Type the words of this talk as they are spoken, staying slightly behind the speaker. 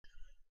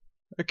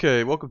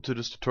Okay, welcome to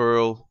this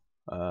tutorial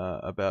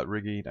about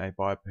rigging a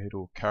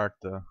bipedal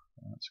character.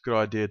 It's a good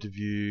idea to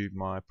view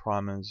my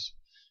primers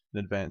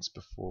in advance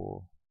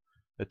before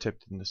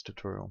attempting this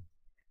tutorial.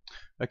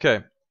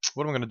 Okay,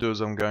 what I'm going to do is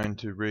I'm going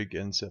to rig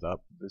and set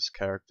up this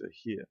character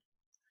here.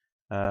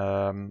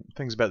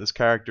 Things about this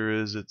character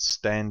is it's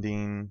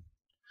standing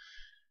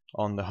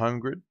on the home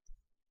grid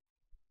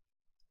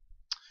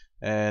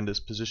and it's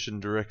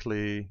positioned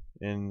directly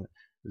in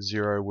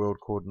 0 world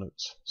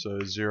coordinates, so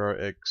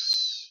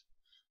 0x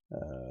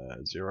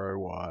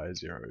 0y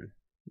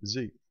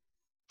 0z.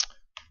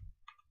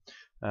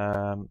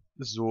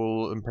 This is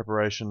all in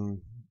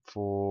preparation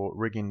for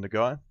rigging the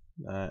guy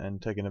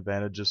and taking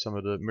advantage of some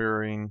of the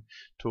mirroring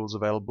tools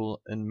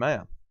available in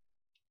Maya.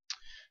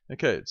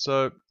 Okay,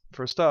 so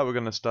for a start we're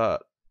going to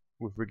start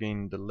with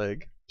rigging the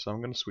leg. So I'm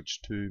going to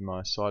switch to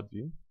my side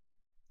view,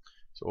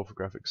 so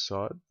orthographic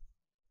side,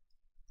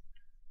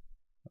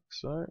 like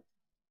so,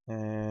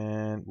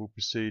 and we'll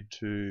proceed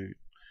to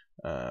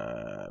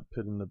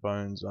put in the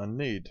bones I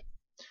need.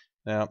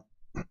 Now,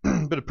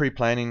 a bit of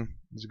pre-planning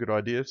is a good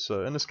idea.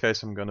 So in this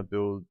case, I'm going to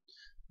build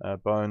a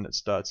bone that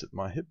starts at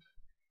my hip,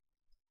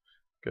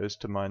 goes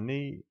to my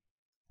knee,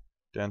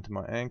 down to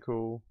my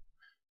ankle,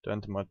 down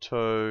to my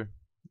toe,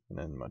 and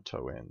then my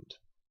toe end.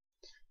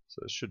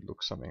 So it should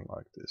look something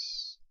like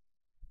this.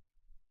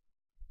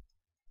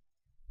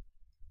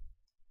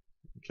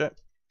 Okay,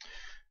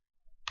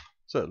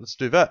 so let's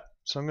do that.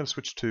 So I'm going to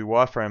switch to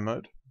wireframe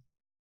mode,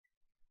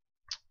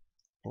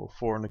 or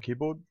 4 on the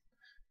keyboard,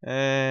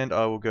 and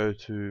I will go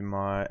to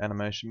my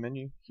animation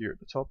menu here at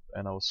the top,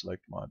 and I will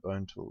select my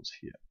bone tools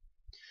here.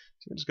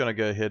 So I'm just going to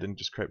go ahead and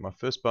just create my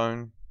first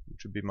bone,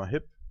 which would be my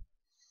hip.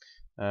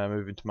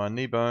 Move into my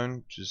knee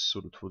bone, which is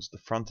sort of towards the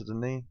front of the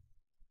knee,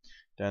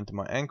 down to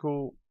my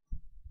ankle,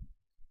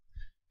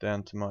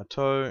 down to my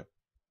toe,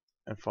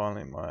 and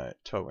finally my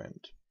toe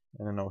end.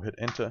 And then I'll hit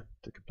enter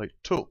to complete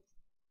the tool.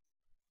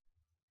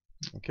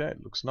 Okay,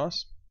 it looks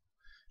nice.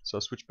 So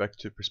I'll switch back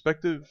to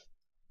perspective,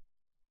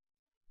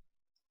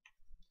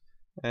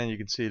 and you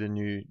can see the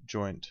new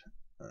joint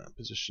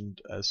positioned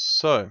as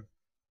so.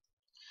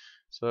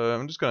 So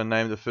I'm just going to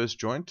name the first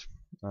joint.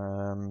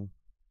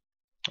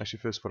 Actually,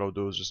 first what I'll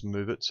do is just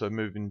move it. So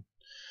moving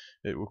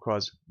it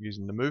requires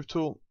using the move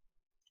tool,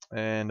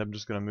 and I'm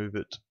just going to move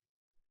it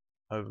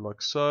over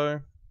like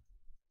so.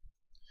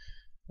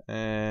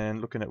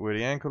 And looking at where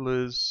the ankle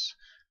is,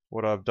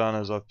 what I've done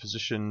is I've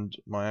positioned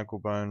my ankle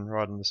bone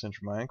right in the center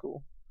of my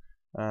ankle.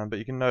 But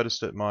you can notice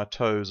that my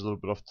toe is a little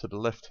bit off to the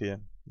left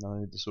here. And I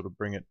need to sort of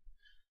bring it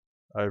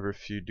over a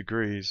few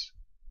degrees.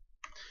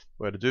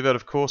 The way to do that,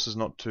 of course, is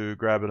not to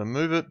grab it and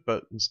move it,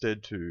 but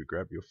instead to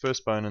grab your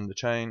first bone in the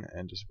chain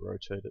and just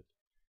rotate it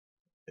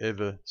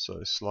ever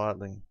so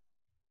slightly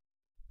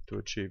to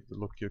achieve the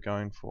look you're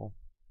going for.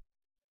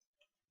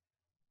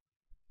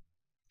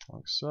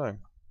 Like so.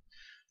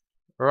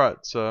 Alright,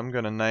 so I'm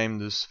going to name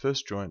this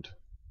first joint.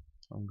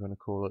 I'm going to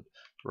call it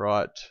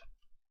right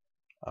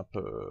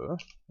upper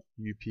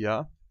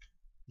UPR.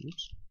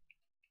 Oops.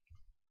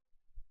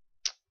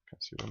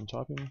 Can't see what I'm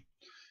typing.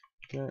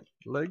 Okay,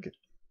 leg.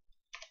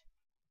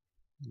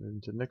 Move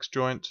into the next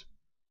joint.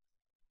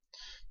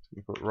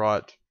 We put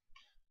right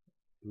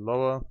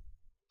lower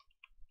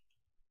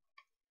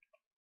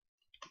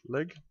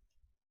leg.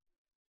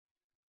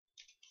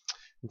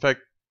 In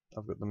fact,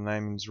 I've got the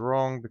namings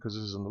wrong because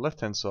this is on the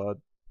left hand side,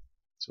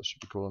 so I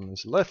should be calling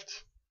this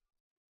left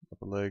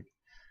upper leg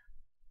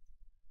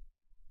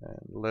and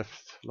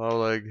left lower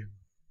leg.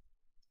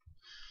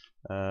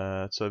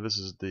 So this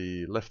is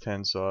the left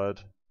hand side,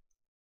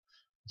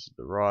 this is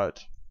the right,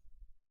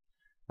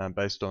 and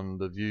based on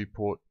the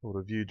viewport or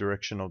the view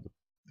direction of the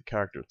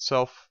character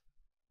itself.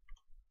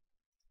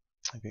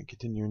 Again,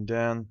 continuing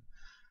down,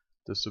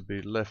 this will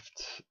be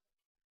left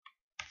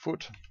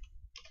foot.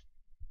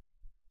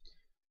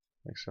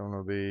 Next one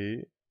will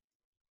be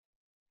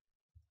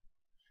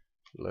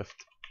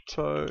left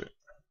toe,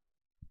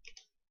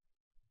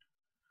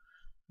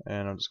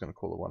 and I'm just going to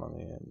call it one on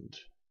the end.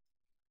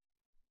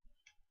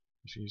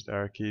 Just use the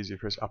arrow keys. You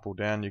press up or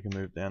down, you can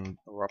move down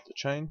or up the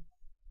chain.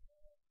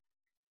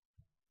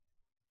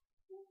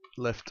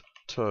 Left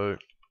toe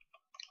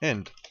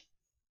end.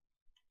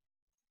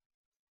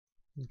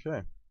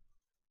 Okay,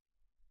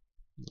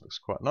 looks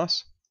quite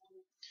nice.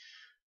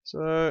 So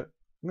I'm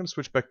going to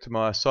switch back to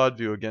my side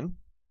view again.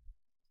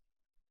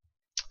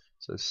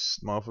 So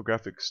my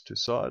orthographics to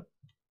side.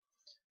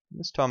 And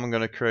this time I'm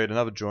going to create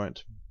another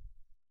joint.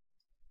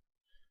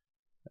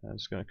 I'm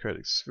just going to create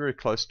it very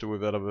close to where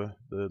the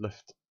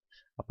left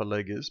upper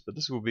leg is, but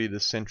this will be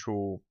the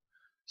central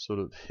sort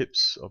of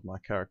hips of my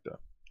character.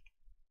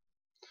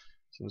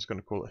 So I'm just going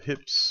to call it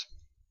hips.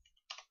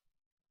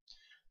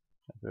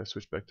 I'm going to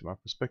switch back to my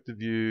perspective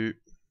view.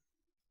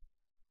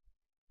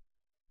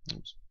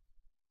 Oops.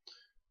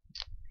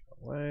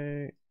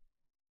 Away.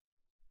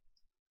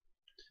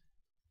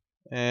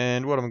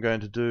 And what I'm going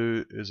to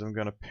do is I'm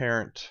going to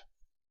parent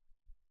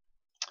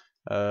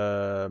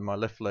my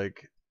left leg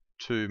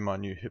to my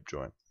new hip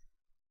joint.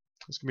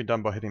 This can be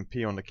done by hitting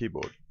P on the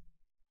keyboard.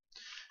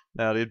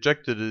 Now the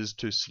objective is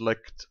to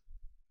select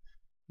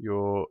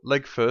your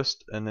leg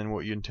first and then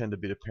what you intend to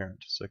be the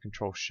parent. So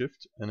Control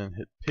Shift and then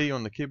hit P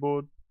on the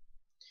keyboard,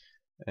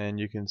 and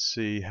you can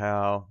see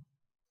how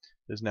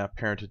it's now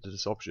parented to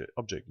this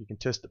object. You can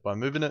test it by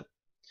moving it,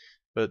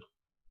 but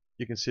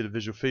you can see the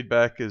visual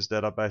feedback is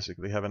that I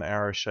basically have an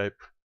arrow shape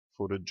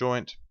for the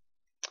joint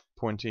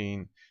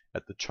pointing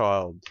at the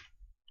child.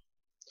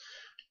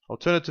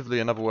 Alternatively,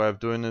 another way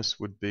of doing this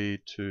would be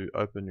to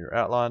open your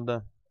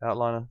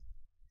outliner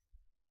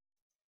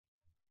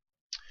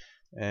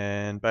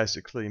and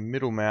basically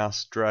middle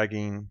mouse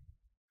dragging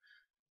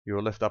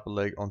your left upper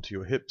leg onto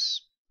your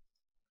hips,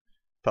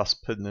 thus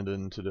putting it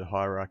into the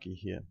hierarchy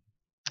here.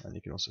 And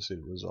you can also see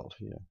the result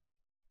here.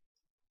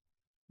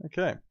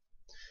 Okay,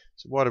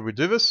 so why did we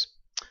do this?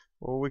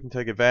 Well, we can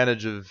take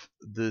advantage of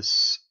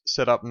this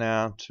setup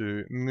now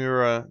to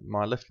mirror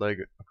my left leg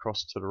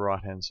across to the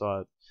right hand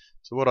side.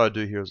 So what I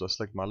do here is I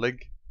select my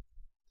leg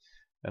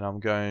and I'm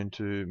going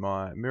to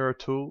my mirror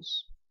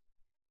tools,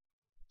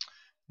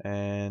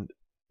 and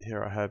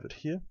here I have it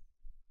here.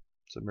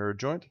 It's a mirror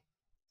joint.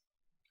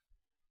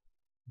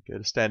 Okay,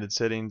 the standard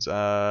settings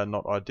are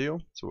not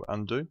ideal, so we'll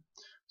undo.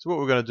 So what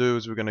we're going to do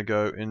is we're going to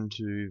go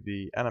into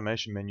the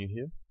animation menu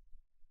here,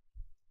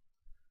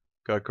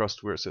 go across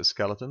to where it says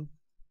skeleton,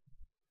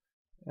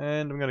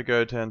 and I'm going to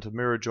go down to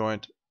mirror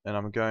joint, and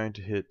I'm going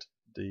to hit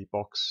the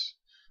box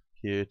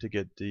here to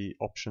get the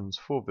options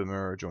for the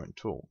mirror joint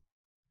tool.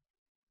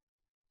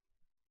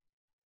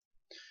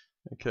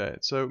 Okay,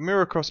 so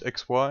mirror across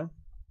XY,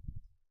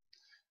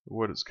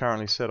 what it's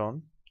currently set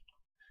on,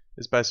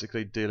 is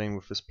basically dealing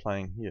with this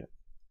plane here.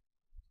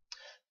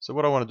 So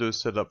what I want to do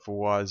is set it up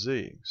for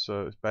YZ,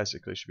 so it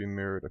basically should be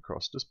mirrored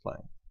across this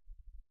plane,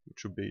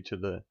 which would be to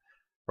the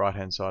right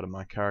hand side of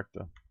my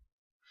character.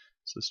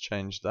 So let's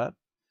change that.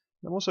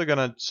 I'm also going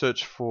to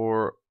search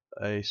for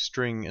a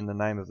string in the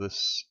name of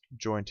this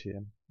joint here,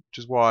 which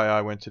is why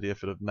I went to the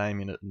effort of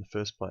naming it in the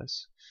first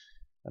place.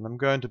 And I'm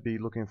going to be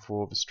looking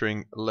for the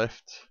string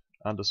left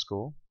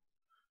underscore,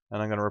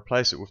 and I'm going to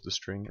replace it with the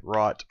string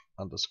right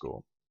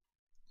underscore.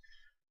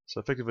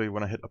 So effectively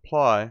when I hit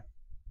apply,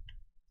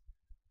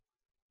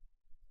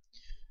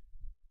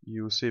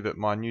 you will see that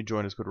my new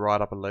joint is called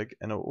right upper leg,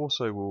 and it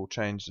also will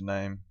change the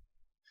name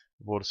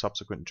of all the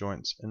subsequent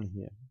joints in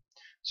here.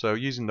 So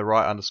using the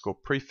right underscore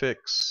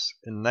prefix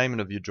in the naming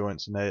of your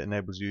joints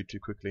enables you to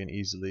quickly and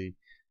easily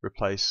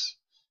replace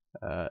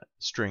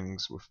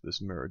strings with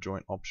this mirror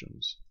joint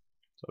options.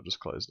 So I'll just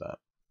close that.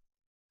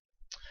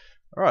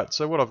 Alright,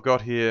 so what I've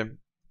got here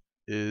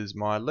is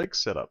my leg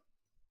setup.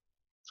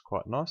 It's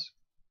quite nice.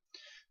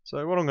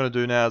 So what I'm going to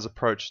do now is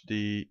approach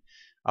the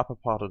upper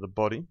part of the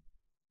body,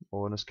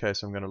 or in this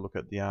case I'm going to look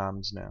at the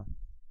arms now.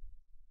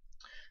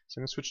 So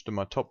I'm going to switch to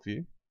my top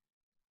view,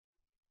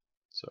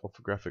 so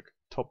orthographic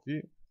top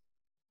view,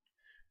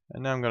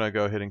 and now I'm going to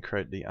go ahead and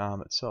create the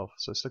arm itself.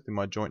 So selecting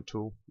my joint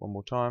tool one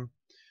more time,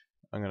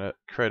 I'm going to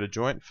create a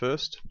joint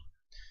first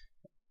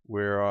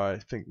where I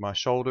think my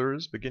shoulder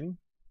is beginning,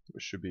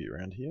 which should be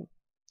around here,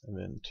 and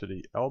then to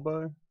the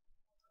elbow,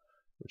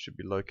 which should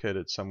be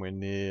located somewhere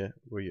near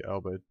where your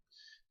elbow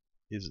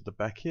is at the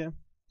back here,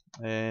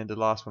 and the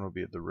last one will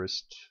be at the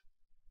wrist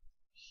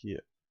here.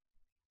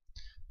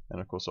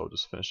 And of course I'll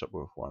just finish up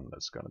with one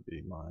that's going to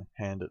be my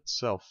hand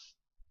itself.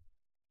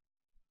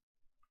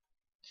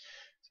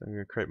 So I'm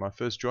going to create my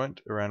first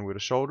joint around where the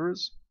shoulder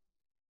is,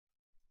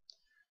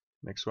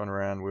 next one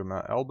around where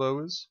my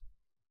elbow is,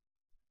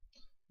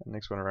 and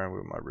next one around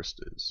where my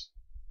wrist is.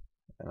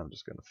 And I'm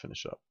just going to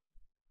finish up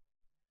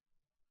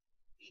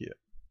here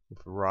with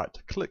a right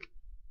click.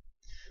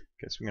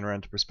 Okay, swinging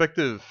around to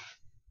perspective.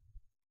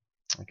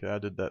 Okay, I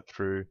did that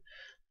through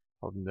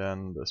holding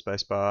down the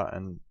spacebar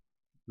and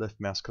left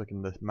mouse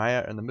clicking the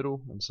Maya in the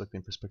middle and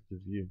selecting perspective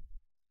view.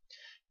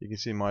 You can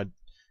see my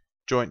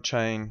joint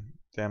chain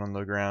down on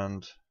the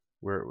ground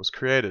where it was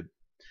created.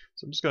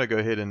 So I'm just going to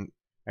go ahead and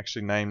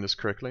actually name this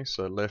correctly.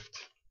 So left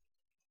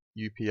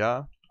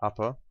UPR,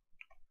 upper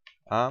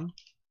arm,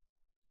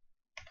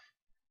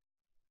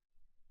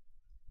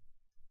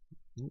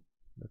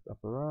 left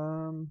upper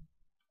arm,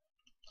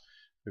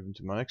 moving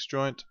to my next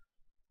joint,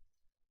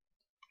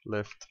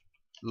 left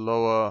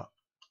lower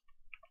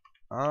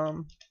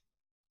arm,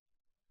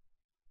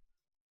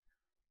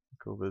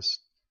 call this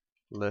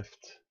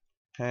left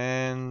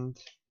hand,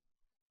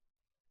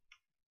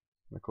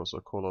 and of course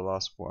I'll call the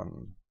last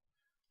one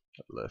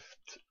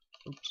left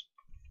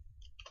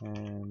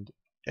and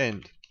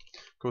end.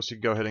 Of course you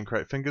can go ahead and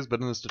create fingers,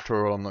 but in this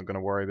tutorial I'm not going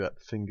to worry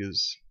about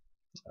fingers.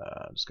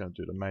 I'm just going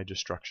to do the major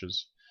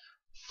structures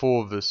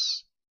for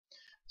this.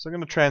 So I'm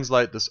going to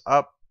translate this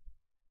up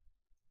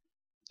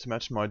to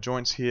match my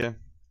joints here,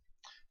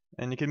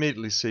 and you can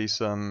immediately see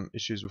some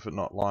issues with it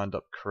not lined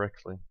up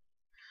correctly.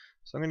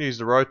 So I'm going to use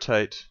the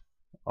rotate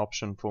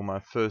option for my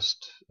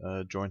first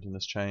joint in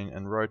this chain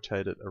and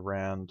rotate it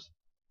around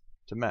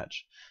to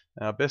match.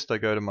 Now best I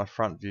go to my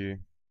front view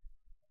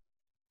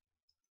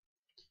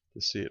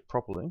to see it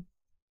properly.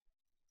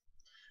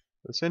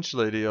 But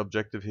essentially the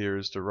objective here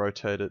is to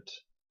rotate it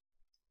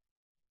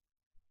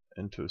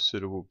into a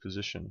suitable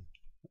position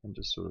and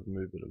just sort of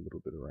move it a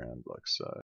little bit around like so.